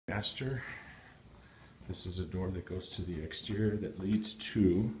master. This is a door that goes to the exterior that leads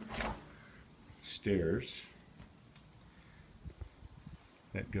to stairs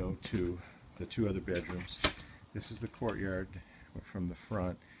that go to the two other bedrooms. This is the courtyard from the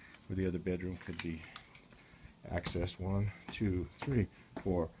front where the other bedroom could be accessed. 1, 2, 3,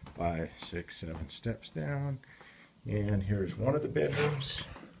 4, 5, 6, 7 steps down. And here's one of the bedrooms.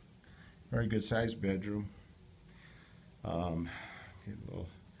 Very good sized bedroom. Get a little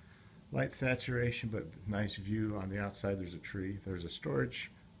light saturation, but nice view. On the outside there's a tree. There's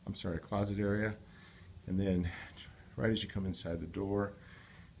a closet area. And then right as you come inside the door,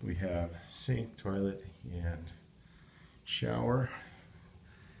 we have sink, toilet, and shower.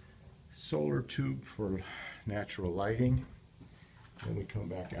 Solar tube for natural lighting. Then we come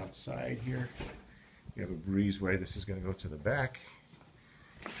back outside here. We have a breezeway. This is going to go to the back.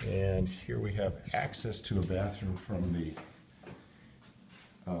 And here we have access to a bathroom from the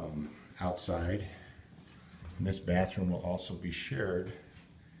outside. And this bathroom will also be shared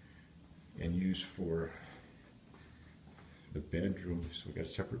and used for the bedroom. So we've got a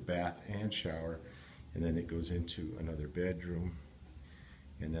separate bath and shower, and then it goes into another bedroom.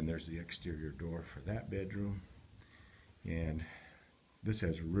 And then there's the exterior door for that bedroom. And this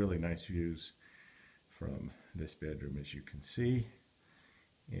has really nice views from this bedroom, as you can see.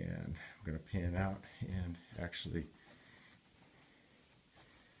 And I'm going to pan out and actually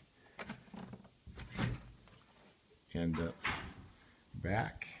end up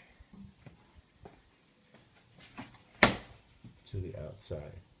back to the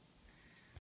outside.